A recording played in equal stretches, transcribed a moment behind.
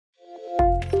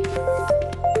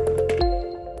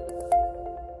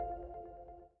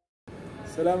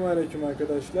Selamünaleyküm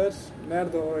arkadaşlar.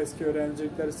 Nerede O Eski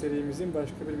Öğrencilikler serimizin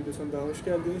başka bir videosuna daha hoş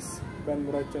geldiniz. Ben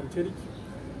Merak.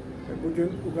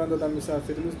 Bugün Uganda'dan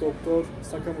misafirimiz Doktor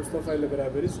Ssaka Mustafa ile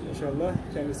beraberiz. İnşallah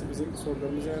kendisi bizim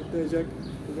sorularımızı yanıtlayacak.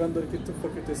 Uganda'daki tıp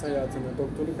fakültesi hayatını,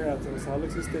 doktorluk hayatını,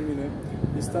 sağlık sistemini,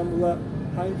 İstanbul'a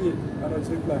hangi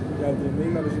aracılıkla geldiğini,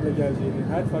 neyin aracıyla geldiğini,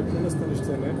 Hayat Vakfı'nda nasıl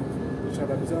tanıştığını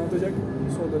inşallah bize anlatacak.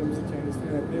 Sorularımızı kendisine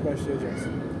yanıtlamaya başlayacağız.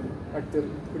 Doctor,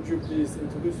 could you please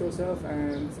introduce yourself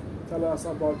and tell us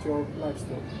about your life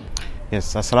story?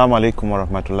 Yes, assalamu alaikum wa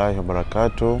rahmatullahi wa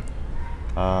barakatuh.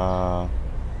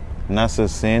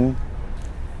 Nasıl.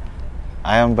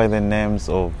 I am by the names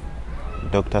of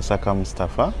Dr. Ssaka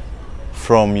Mustafa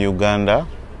from Uganda.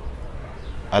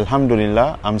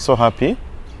 Alhamdulillah, I'm so happy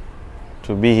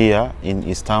to be here in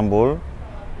Istanbul,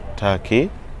 Turkey.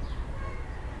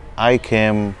 I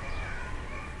came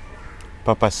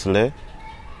purposely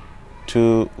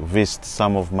to visit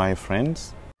some of my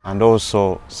friends and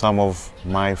also some of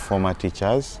my former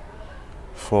teachers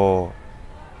for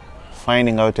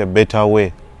finding out a better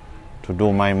way to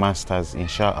do my masters,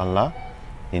 inshallah,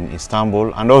 in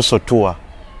Istanbul, and also tour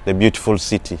the beautiful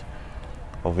city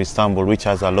of Istanbul, which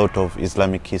has a lot of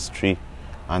Islamic history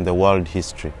and the world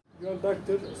history. You're a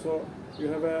doctor, so you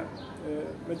have a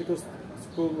medical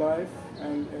school life,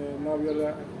 and now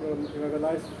you have a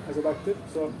life as a doctor.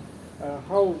 So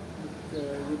how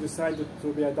you decided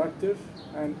to be a doctor,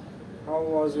 and how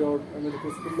was your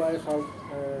medical school life? How,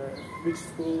 which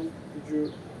school did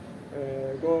you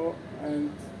go,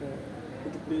 and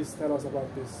could you please tell us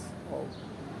about this all?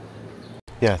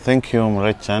 Yeah, thank you,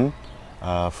 Merak,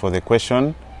 for the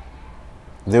question.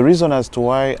 The reason as to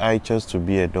why I chose to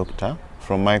be a doctor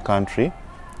from my country,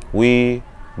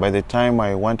 by the time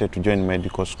I wanted to join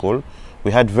medical school,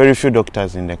 we had very few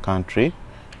doctors in the country,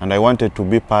 and I wanted to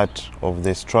be part of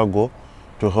the struggle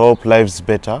to help lives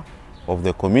better of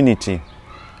the community.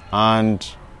 And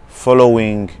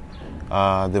following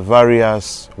the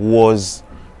various wars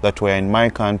that were in my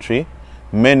country,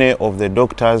 many of the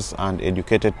doctors and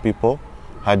educated people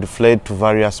had fled to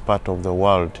various parts of the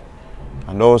world.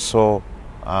 And also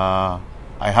I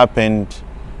happened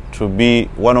to be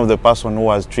one of the person who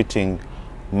was treating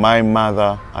my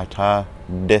mother at her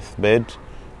deathbed,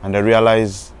 and I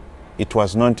realized it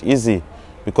was not easy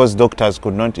because doctors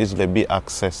could not easily be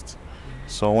accessed.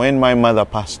 So when my mother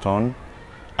passed on,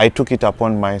 I took it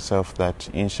upon myself that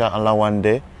inshallah one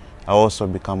day I also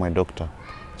become a doctor.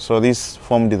 So this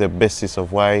formed the basis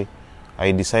of why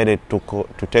I decided to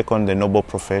take on the noble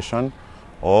profession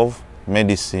of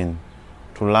medicine,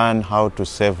 to learn how to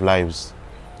save lives.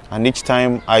 And each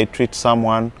time I treat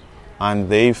someone and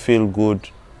they feel good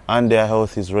and their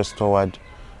health is restored,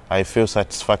 I feel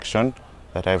satisfaction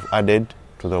that I've added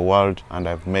to the world and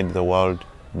I've made the world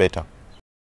better.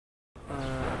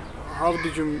 How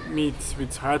did you meet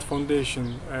with Hayat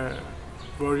Foundation?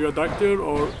 Were you a doctor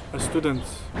or a student?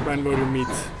 When were you meet?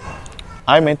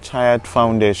 I met Hayat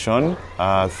Foundation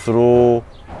through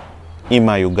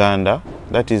IMA Uganda,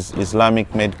 that is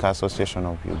Islamic Medical Association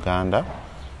of Uganda,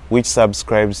 which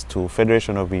subscribes to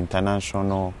Federation of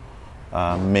International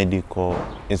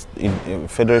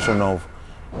Federation of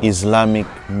Islamic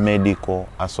Medical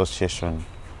Association.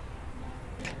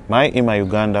 My IMA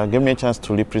Uganda gave me a chance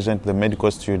to represent the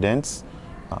medical students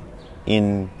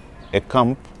in a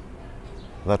camp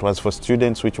that was for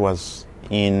students, which was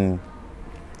in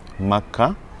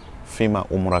Makkah, FIMA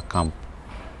Umrah camp.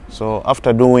 So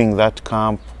after doing that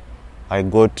camp, I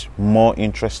got more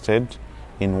interested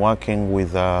in working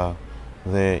with the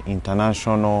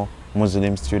international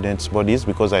Muslim students bodies,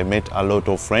 because I met a lot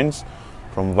of friends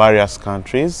from various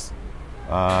countries,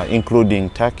 including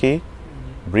Turkey,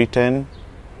 Britain,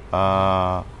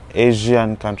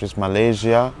 Asian countries,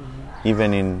 Malaysia,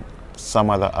 even in some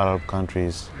other Arab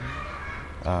countries.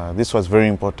 This was very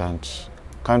important.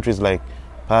 Countries like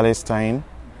Palestine,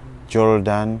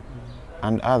 Jordan,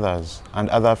 and others, and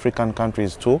other African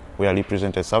countries too. We are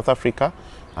represented, South Africa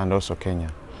and also Kenya.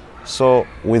 So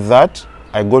with that,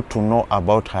 I got to know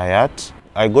about Hayat.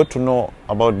 I got to know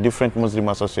about different Muslim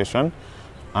associations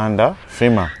under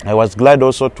FIMA. I was glad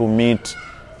also to meet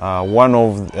one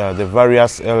of the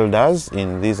various elders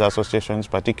in these associations,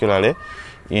 particularly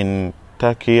in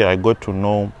Turkey. I got to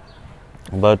know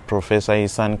about Professor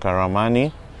Ihsan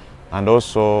Karamani, and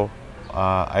also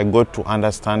I got to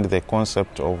understand the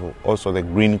concept of also the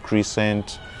Green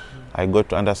Crescent. I got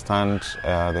to understand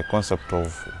the concept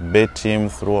of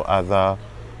Betim through other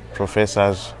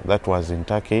professors that was in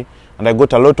Turkey, and I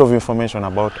got a lot of information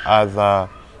about other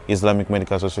Islamic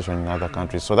Medical Associations in other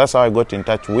countries. So that's how I got in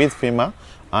touch with FIMA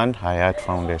and Hayat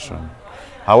Foundation.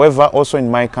 However, also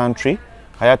in my country,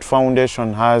 Hayat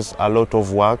Foundation has a lot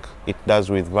of work it does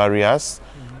with various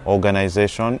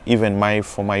organizations. Even my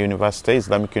former university,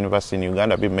 Islamic University in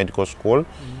Uganda, big medical school,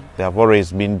 they have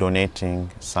always been donating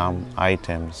some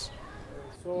items.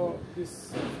 So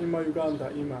this FIMA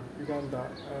Uganda, Uganda,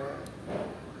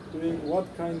 doing what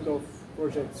kind of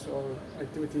projects or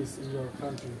activities in your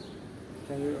country?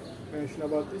 Can you mention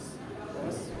about this for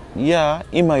us? Yeah,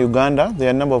 IMA Uganda, there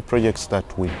are a number of projects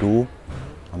that we do,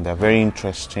 and they're very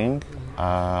interesting.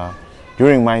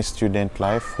 During my student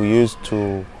life, we used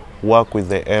to work with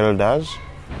the elders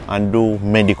and do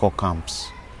medical camps.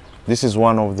 This is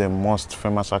one of the most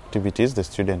famous activities the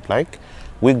students like.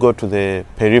 We go to the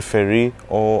periphery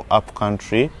or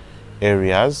upcountry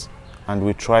areas and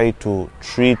we try to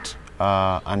treat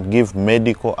and give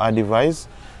medical advice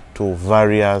to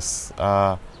various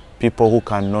people who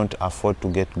cannot afford to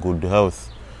get good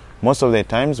health. Most of the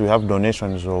times we have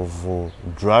donations of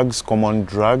drugs, common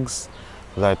drugs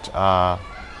that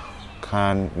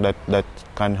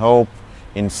can help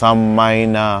in some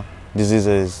minor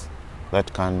diseases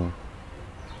that can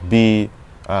be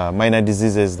minor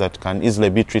diseases that can easily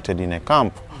be treated in a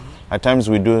camp. At times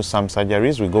we do some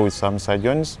surgeries, we go with some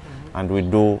surgeons and we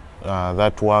do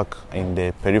that work in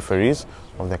the peripheries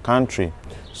of the country.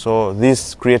 So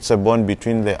this creates a bond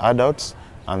between the adults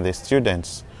and the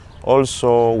students.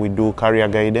 Also we do career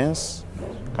guidance.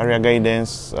 Career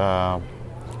guidance,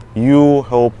 you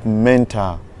help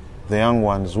mentor the young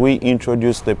ones. We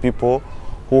introduce the people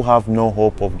who have no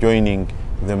hope of joining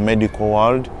the medical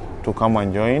world to come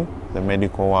and join the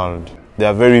medical world. There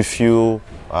are very few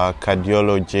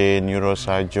cardiology,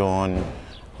 neurosurgeon,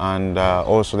 and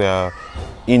also there are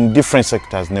in different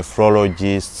sectors,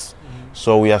 nephrologists.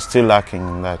 So we are still lacking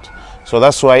in that. So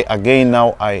that's why again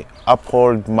now I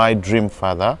uphold my dream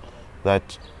further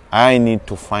that I need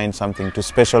to find something to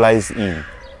specialize in,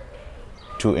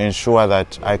 to ensure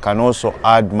that I can also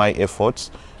add my efforts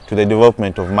to the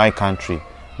development of my country.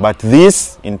 But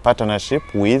this in partnership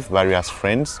with various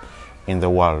friends in the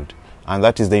world. And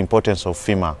that is the importance of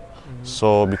FIMA.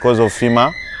 So because of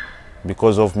FIMA,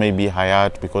 because of maybe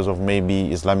Hayat, because of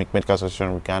maybe Islamic Medical Association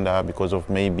of Uganda, because of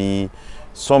maybe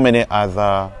so many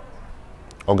other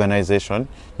organizations,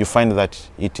 you find that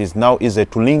it is now easy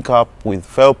to link up with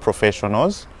fellow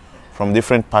professionals from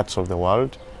different parts of the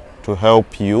world to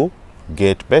help you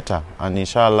get better. And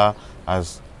inshallah,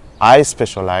 as I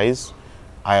specialize,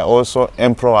 I also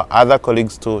empower other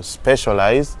colleagues to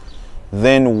specialize,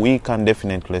 then we can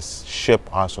definitely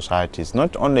shape our societies.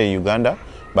 Not only Uganda,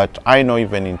 but I know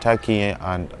even in Turkey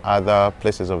and other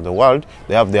places of the world,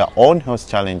 they have their own health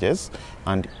challenges.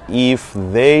 And if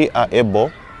they are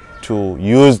able to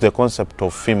use the concept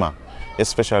of FIMA,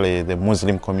 especially the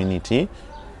Muslim community,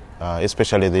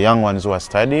 especially the young ones who are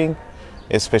studying,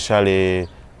 especially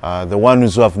the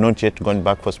ones who have not yet gone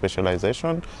back for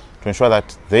specialization, to ensure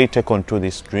that they take on to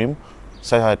this dream,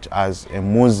 so that as a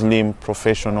Muslim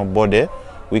professional body,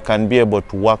 we can be able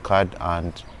to work hard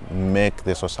and make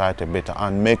the society better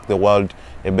and make the world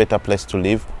a better place to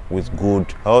live with good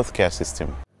healthcare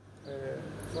system.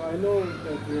 So I know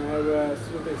that you have a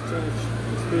student exchange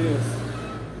experience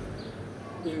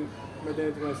in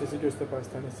Medeniyet University Goztepe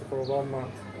Hospital for 1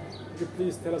 month. Could you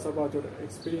please tell us about your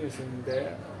experience in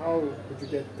there? How did you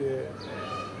get the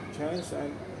chance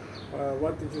and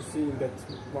what did you see in that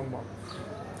 1 month?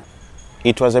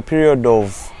 It was a period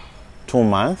of 2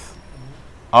 months.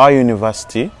 Our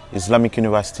university, Islamic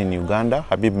University in Uganda,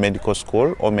 Habib Medical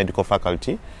School or Medical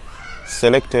Faculty,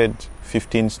 selected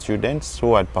 15 students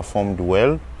who had performed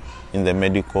well in the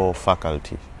medical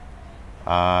faculty.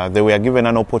 They were given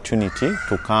an opportunity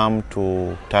to come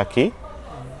to Turkey.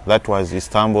 That was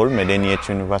Istanbul, Medeniyet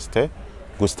University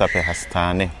Goztepe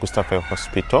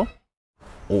Hospital.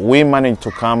 We managed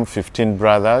to come 15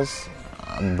 brothers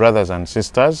and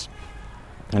sisters.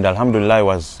 And Alhamdulillah, I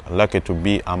was lucky to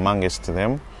be amongst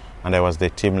them, and I was the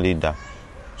team leader.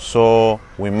 So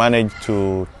we managed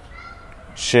to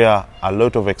share a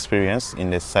lot of experience in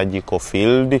the surgical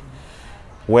field,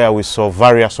 where we saw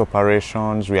various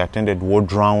operations, we attended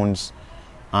ward rounds,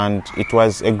 and it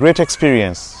was a great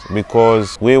experience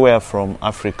because we were from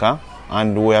Africa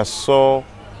and we are so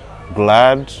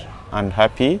glad and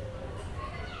happy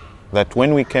that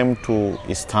when we came to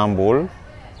Istanbul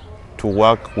to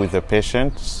work with the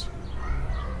patients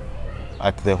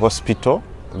at the hospital,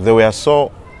 they were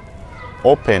so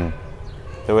open.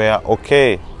 They were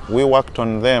okay. We worked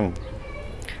on them.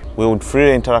 We would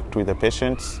freely interact with the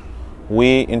patients.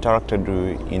 We interacted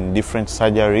in different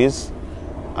surgeries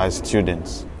as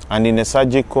students. And in the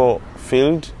surgical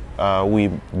field,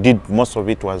 we did most of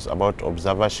it was about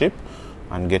observership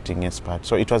and getting inspired.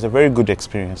 So it was a very good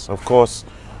experience. Of course,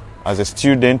 As a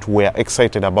student, we are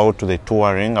excited about the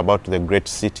touring, about the great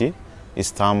city,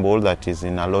 Istanbul, that is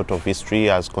in a lot of history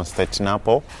as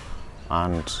Constantinople.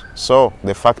 And so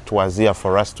the fact was here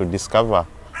for us to discover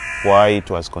why it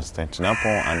was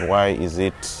Constantinople and why is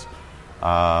it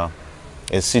a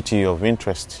city of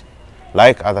interest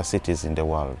like other cities in the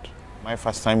world. My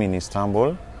first time in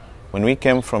Istanbul, when we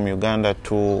came from Uganda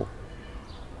to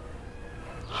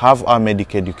have our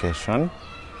medical education,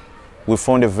 we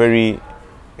found a very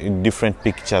different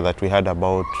picture that we had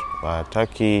about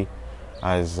Turkey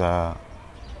as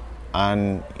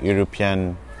an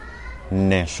European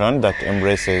nation that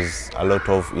embraces a lot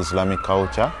of Islamic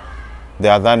culture. The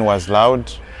adhan was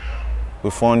loud. We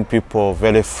found people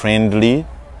very friendly.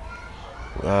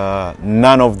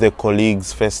 None of the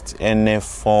colleagues faced any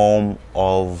form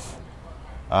of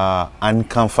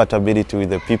uncomfortability with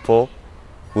the people.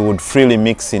 We would freely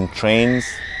mix in trains.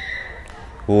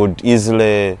 We would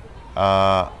easily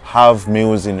have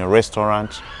meals in a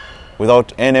restaurant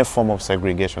without any form of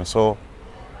segregation. So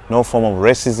no form of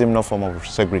racism, no form of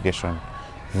segregation.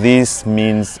 This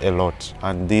means a lot,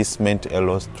 and this meant a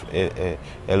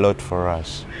lot for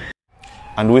us.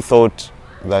 And we thought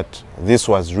that this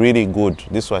was really good,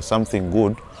 this was something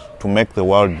good to make the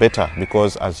world better,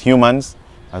 because as humans,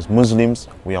 as Muslims,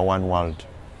 we are one world.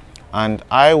 And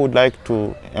I would like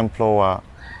to implore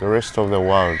the rest of the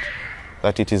world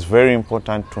that it is very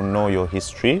important to know your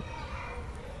history,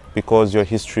 because your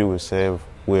history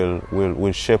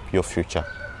will shape your future.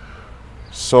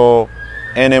 So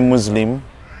any Muslim,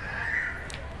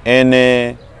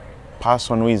 any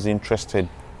person who is interested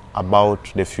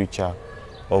about the future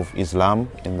of Islam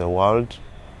in the world,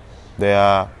 there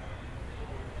are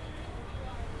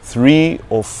 3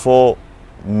 or 4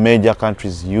 major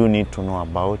countries you need to know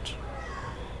about.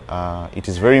 It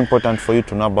is very important for you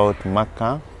to know about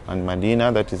Mecca and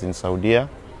Medina, that is in Saudi.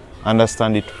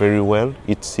 Understand it very well,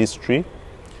 its history.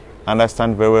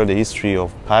 Understand very well the history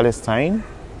of Palestine.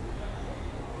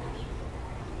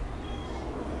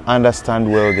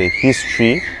 Understand well the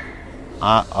history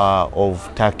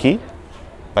of Turkey,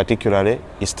 particularly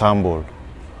Istanbul.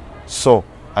 So,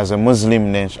 as a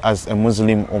Muslim nation, as a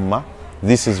Muslim Ummah,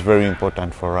 this is very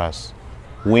important for us.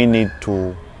 We need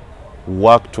to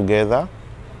work together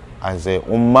as a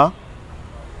Ummah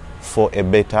for a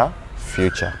better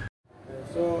future.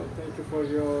 So, thank you for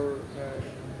your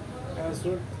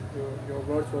answer. Your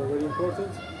words were very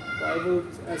important. I will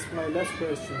ask my last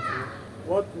question to you.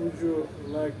 What would you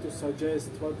like to suggest,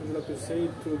 what would you like to say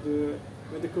to the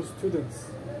medical students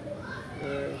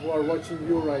who are watching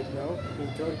you right now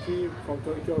in Turkey, from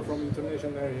Turkey or from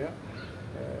international area?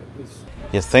 Please.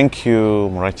 Yes, thank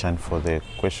you, Murachan, for the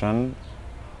question.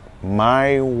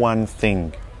 My one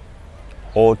thing,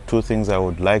 or 2 things I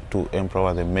would like to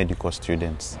empower the medical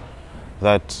students,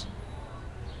 that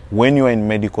when you are in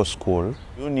medical school,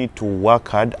 you need to work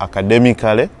hard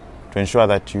academically to ensure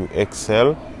that you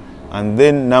excel. And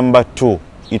then number 2,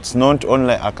 it's not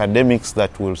only academics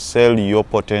that will sell your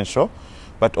potential,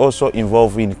 but also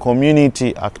involved in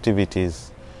community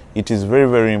activities. It is very,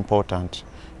 very important,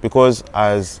 because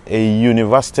as a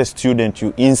university student,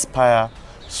 you inspire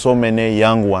so many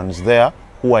young ones there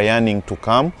who are yearning to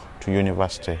come to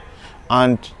university.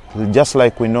 And just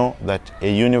like we know that a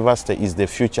university is the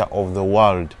future of the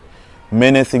world,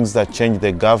 many things that change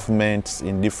the governments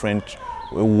in different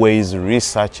ways,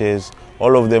 researches,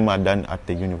 all of them are done at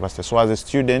the university. So as a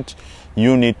student,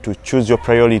 you need to choose your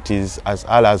priorities as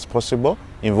early as possible,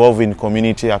 involve in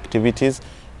community activities,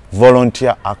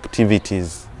 volunteer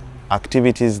activities,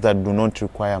 activities that do not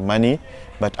require money,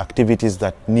 but activities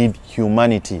that need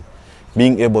humanity,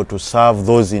 being able to serve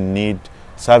those in need,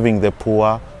 serving the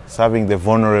poor, serving the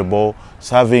vulnerable,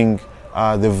 serving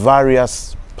the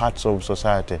various parts of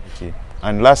society.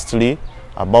 And lastly,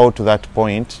 about that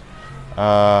point,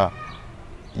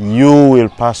 you will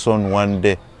pass on one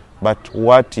day, but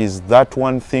what is that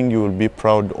one thing you will be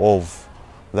proud of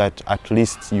that at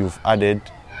least you've added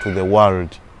to the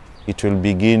world? It will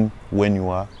begin when you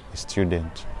are a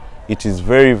student. It is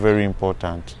very, very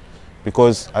important,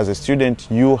 because as a student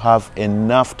you have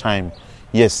enough time.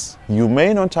 Yes, you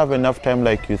may not have enough time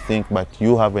like you think, but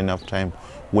you have enough time.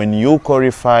 When you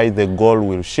qualify, the goal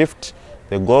will shift.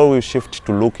 The goal will shift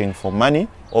to looking for money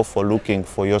or for looking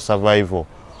for your survival.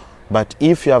 But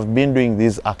if you have been doing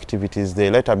these activities, they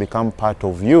later become part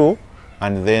of you,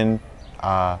 and then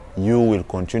you will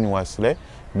continuously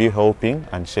be helping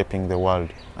and shaping the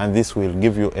world. And this will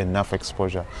give you enough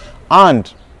exposure.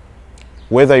 And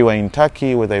whether you are in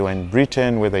Turkey, whether you are in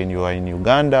Britain, whether you are in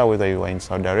Uganda, whether you are in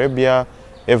Saudi Arabia,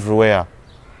 everywhere,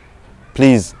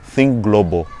 please think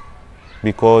global,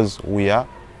 because we are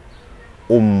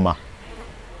Ummah.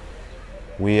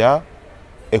 We are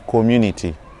a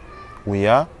community. We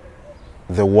are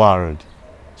the world.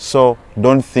 So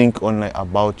don't think only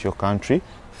about your country,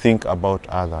 think about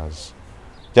others.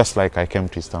 Just like I came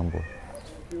to Istanbul.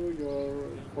 Thank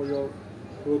you for your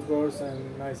good words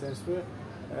and nice answer.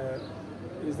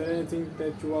 Is there anything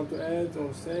that you want to add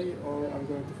or say, or I'm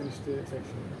going to finish the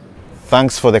section?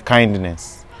 Thanks for the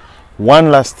kindness. One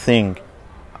last thing.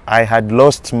 I had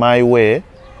lost my way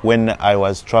when I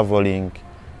was traveling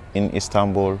in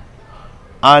Istanbul.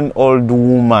 An old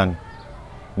woman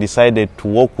decided to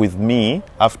walk with me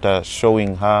after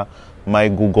showing her my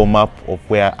Google map of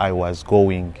where I was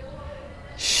going.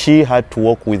 She had to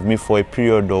walk with me for a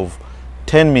period of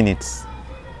 10 minutes.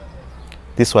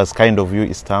 This was kind of you,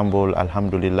 Istanbul.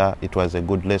 Alhamdulillah, it was a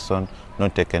good lesson,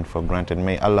 not taken for granted.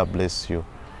 May Allah bless you.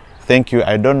 Thank you.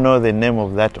 I don't know the name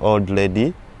of that old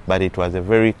lady, but it was a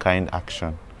very kind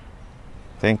action.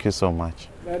 Thank you so much.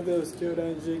 Nerede O Eski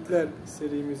Öğrencilikler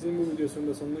serimizin bu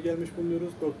videosunun sonuna gelmiş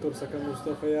bulunuyoruz. Doktor Ssaka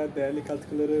Mustafa'ya değerli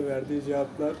katkıları, verdiği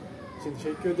cevaplar için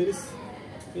teşekkür ederiz.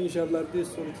 İnşallah bir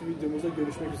sonraki videomuzda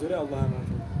görüşmek üzere. Allah'a emanet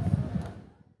olun.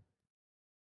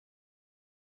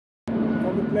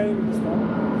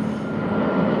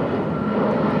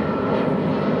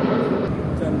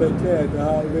 Sen bekle,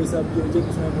 daha Üveys abi gelecek,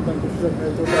 sonra buradan koşacak.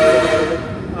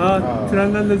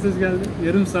 Trenden de ses geldi.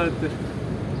 Yarım saattir.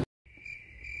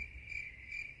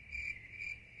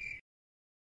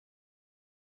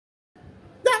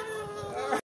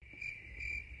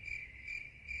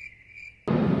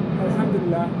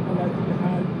 Elhamdülillah.